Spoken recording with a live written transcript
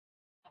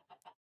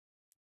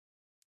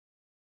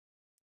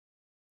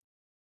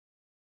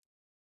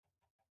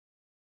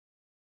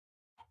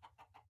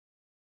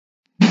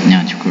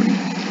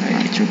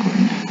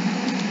recording now.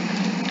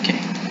 Okay,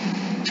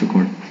 it's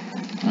recording.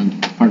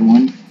 Part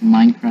 1,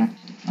 Minecraft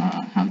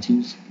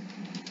how-tos.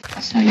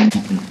 This is how you make the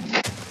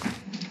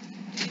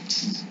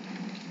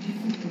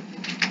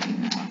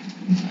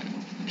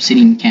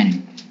obsidian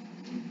cannon.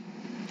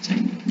 That's how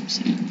you make an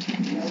obsidian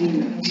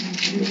cannon.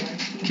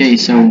 Okay,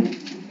 so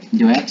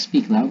do I have to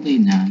speak loudly?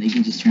 Nah, they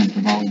can just turn up the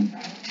volume.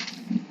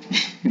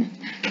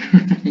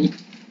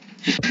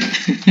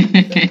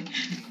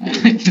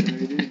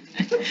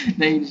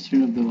 They just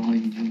turn up the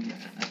volume.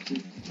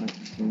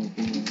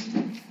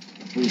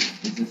 Wait,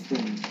 is this the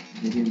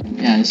video?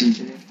 Yeah, this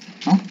is.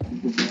 Huh?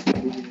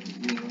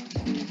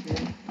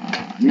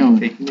 No.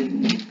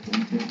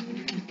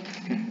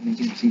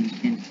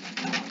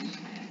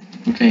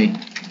 Okay,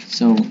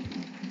 so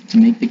to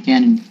make the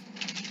cannon,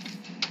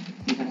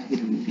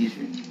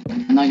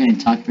 I'm not gonna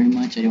talk very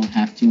much. I don't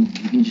have to.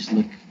 You can just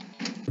look.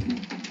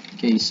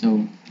 Okay,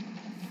 so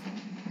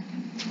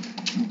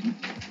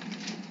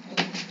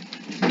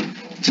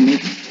to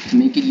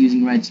make it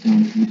using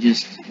redstone, you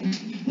just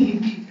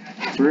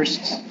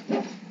first.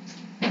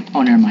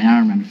 Oh, never mind. I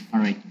remember.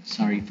 All right,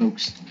 sorry,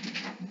 folks.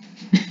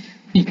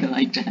 You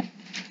like that?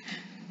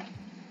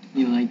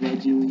 You like that,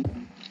 Julie?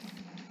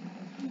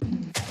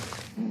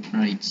 All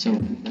right, so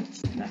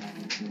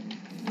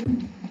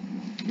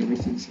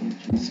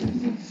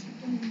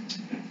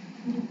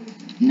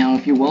now,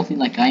 if you're wealthy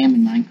like I am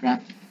in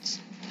Minecraft, it's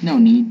no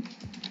need.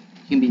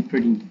 You can be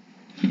pretty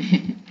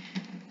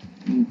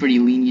pretty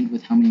lenient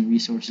with how many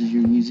resources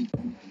you're using.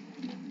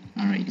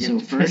 All right, so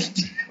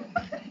first,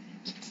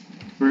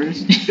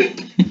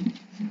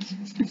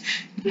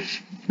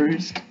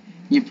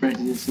 you press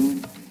this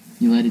one,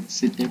 you let it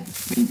sit there.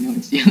 Wait, no,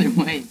 it's the other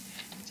way.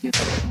 It's the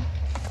other way.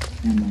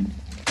 Never mind.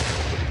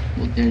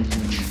 Well, there's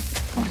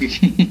okay.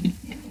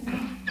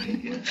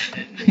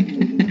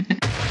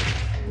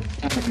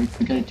 Alright,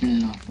 we gotta turn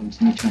it off, folks.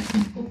 Let me try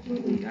again.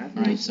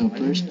 Alright,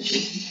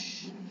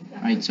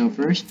 so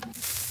first,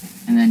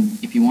 and then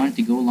if you want it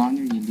to go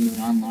longer, you leave it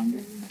on longer.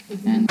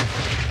 And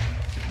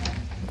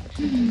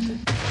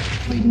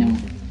wait, no.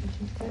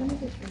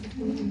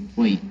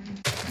 Wait.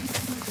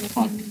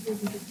 Fuck.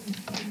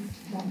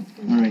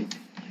 Alright,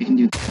 I can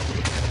do.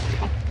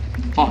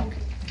 Fuck.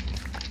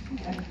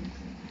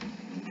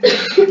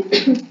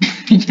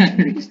 You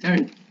gotta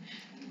restart.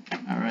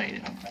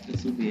 Alright.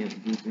 This will be a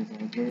bloopers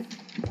on.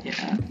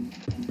 Yeah.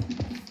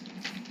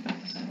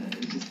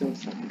 It's just so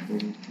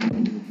suffocating.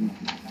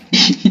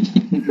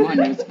 You want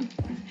to know something?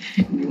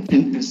 You want to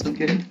know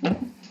something?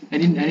 I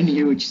didn't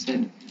hear what you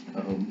said.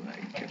 Oh my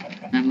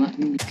god. I'm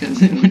laughing because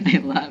when I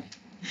laugh,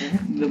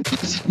 the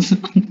muscles on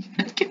the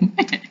back of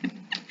my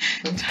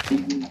head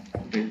tighten.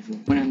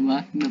 When I'm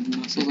laughing, the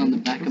muscles on the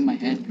back of my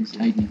head are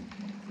tightening.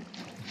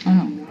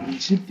 Oh, You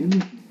should do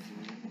it.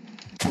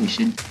 we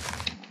should.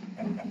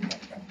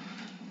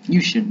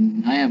 You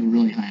shouldn't. I have a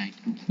really high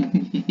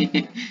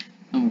IQ.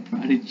 I'm a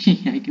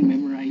prodigy. I can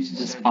memorize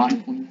the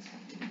spawn points.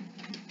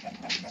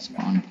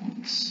 Spawn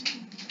points.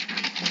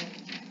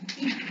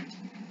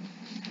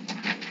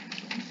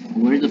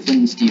 Where's the flint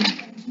and steel?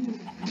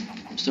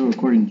 I'm still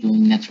recording,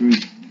 Julian. That's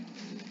rude.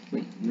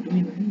 Wait, what are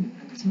we learning?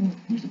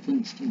 Where's the flint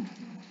and steel?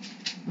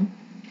 Huh?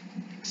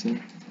 So,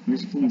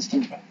 where's the flint and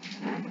steel?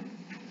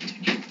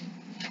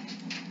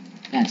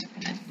 That's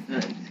bad.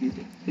 Excuse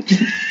me.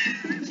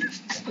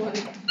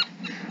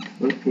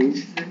 What page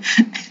is it?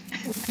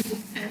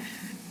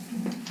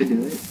 To do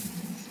it?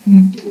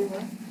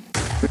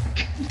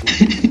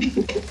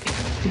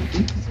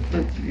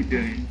 What are you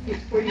doing?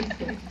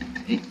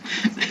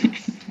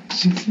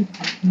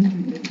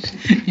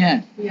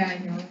 Yeah. Yeah, I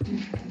know.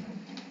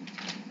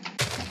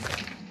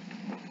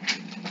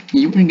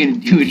 You weren't gonna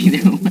do it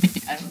either way.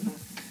 I don't know.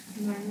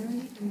 Normally,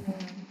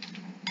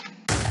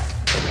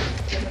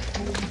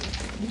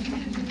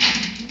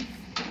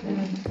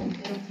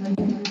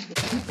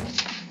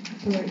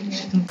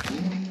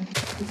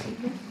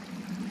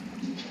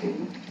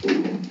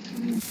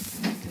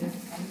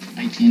 I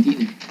TNT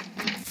it.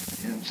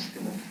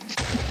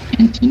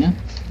 Antenna?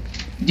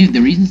 Dude,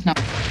 the reason it's not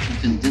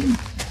because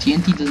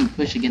TNT doesn't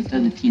push against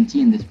other TNT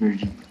in this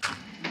version.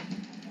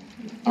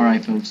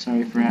 Alright folks,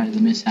 sorry for the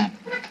mishap.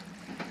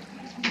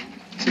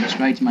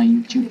 Subscribe to my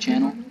YouTube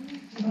channel.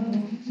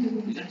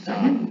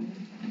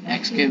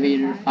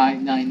 Excavator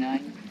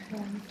 599.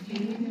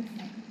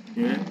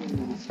 Yeah,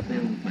 let's play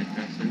with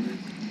Minecraft servers.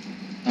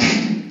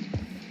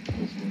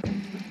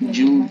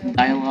 Jewel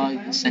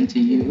dialogue sent to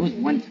you. It was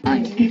one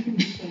time.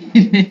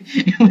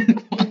 It was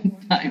one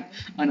time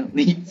on a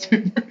lead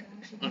server.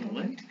 On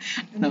what?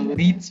 On a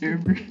lead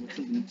server. What's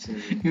a lead server?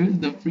 It was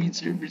the free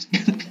servers.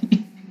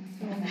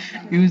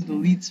 It was the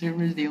lead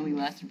servers. They only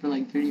lasted for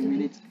like 30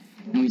 minutes,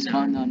 and we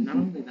spawned on. Not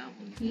only that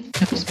one.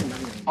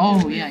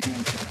 Oh yeah,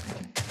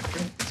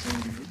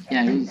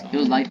 yeah. It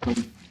was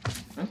lifeboat.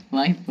 Huh?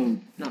 Lifeboat.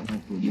 Not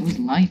Lifeboat. It was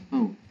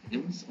lifeboat.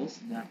 It was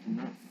also that,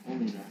 not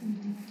only that.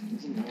 It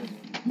was another one.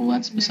 Well,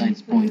 that's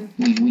besides the point.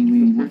 The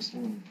first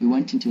one. We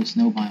went into a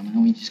snow biome and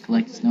then we just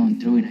collected snow and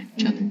threw it at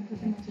each other.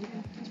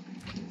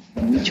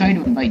 We tried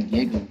to invite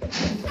Diego.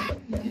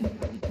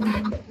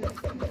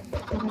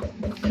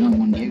 No,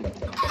 Juan Diego.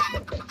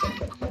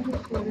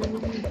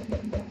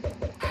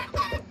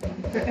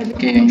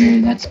 Okay,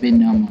 and that's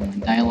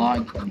been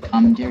dialogue and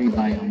commentary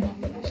by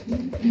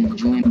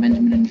Julian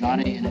Benjamin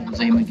Andrade and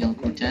Jose Miguel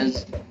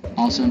Cortez,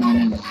 also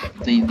known as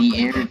the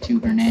heir to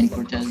Hernan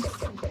Cortez,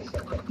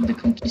 the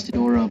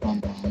conquistador of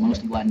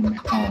most of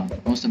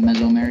most of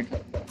Mesoamerica.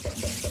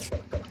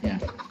 Yeah.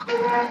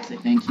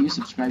 Thank you.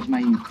 Subscribe to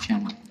my YouTube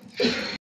channel.